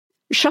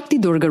Shakti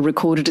Durga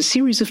recorded a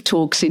series of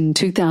talks in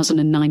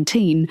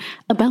 2019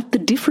 about the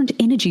different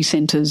energy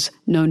centres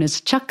known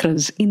as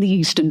chakras in the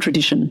Eastern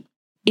tradition.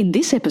 In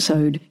this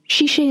episode,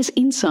 she shares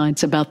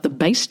insights about the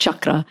base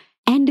chakra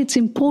and its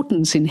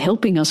importance in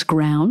helping us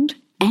ground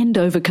and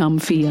overcome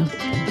fear.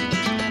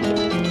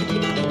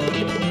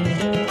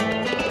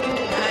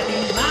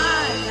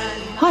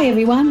 Hi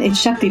everyone, it's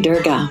Shakti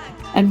Durga,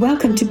 and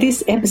welcome to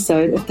this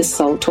episode of the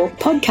Soul Talk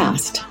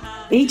podcast.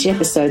 Each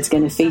episode's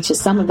going to feature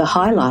some of the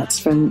highlights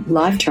from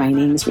live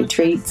trainings,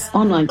 retreats,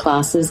 online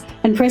classes,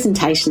 and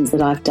presentations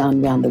that I've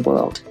done around the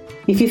world.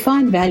 If you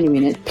find value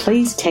in it,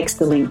 please text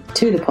the link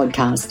to the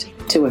podcast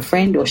to a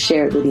friend or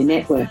share it with your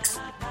networks.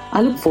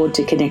 I look forward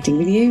to connecting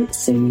with you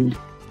soon.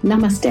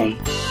 Namaste.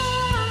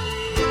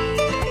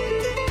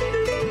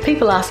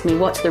 People ask me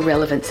what's the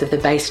relevance of the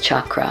base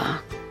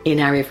chakra in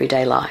our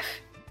everyday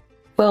life.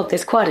 Well,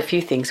 there's quite a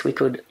few things we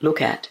could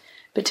look at.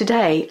 But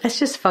today, let's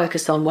just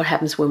focus on what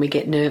happens when we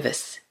get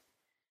nervous.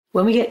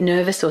 When we get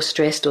nervous or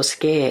stressed or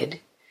scared,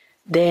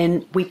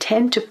 then we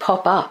tend to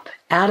pop up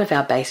out of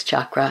our base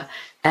chakra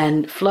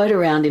and float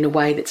around in a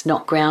way that's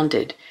not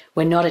grounded.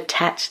 We're not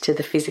attached to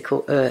the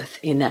physical earth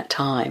in that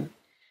time.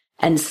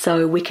 And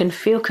so we can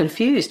feel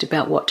confused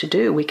about what to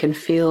do. We can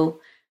feel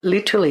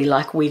literally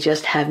like we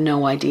just have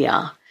no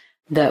idea,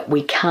 that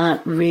we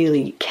can't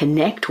really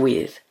connect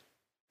with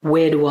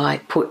where do I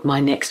put my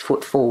next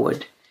foot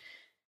forward.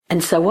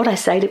 And so what I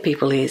say to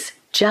people is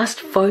just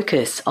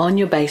focus on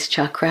your base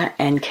chakra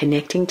and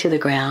connecting to the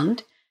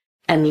ground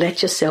and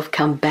let yourself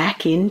come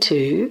back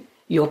into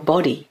your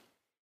body.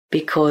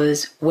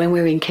 Because when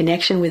we're in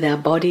connection with our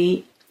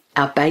body,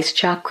 our base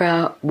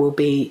chakra will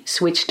be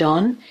switched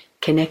on,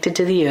 connected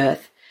to the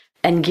earth,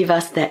 and give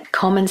us that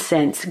common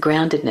sense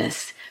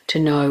groundedness to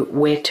know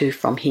where to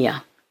from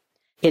here.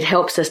 It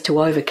helps us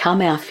to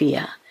overcome our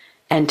fear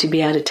and to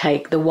be able to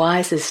take the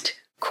wisest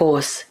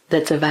course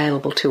that's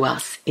available to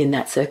us in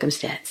that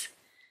circumstance.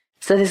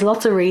 So there's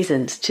lots of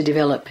reasons to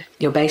develop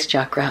your base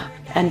chakra,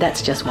 and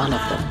that's just one of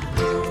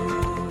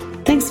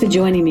them. Thanks for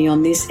joining me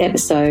on this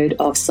episode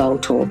of Soul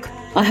Talk.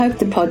 I hope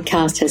the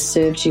podcast has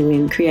served you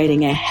in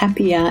creating a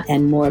happier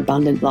and more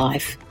abundant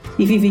life.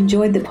 If you've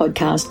enjoyed the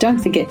podcast, don't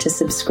forget to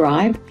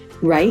subscribe,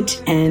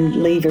 rate,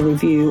 and leave a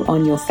review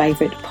on your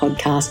favourite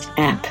podcast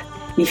app.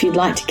 If you'd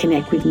like to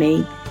connect with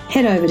me,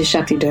 head over to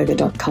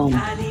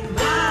shaktidurga.com.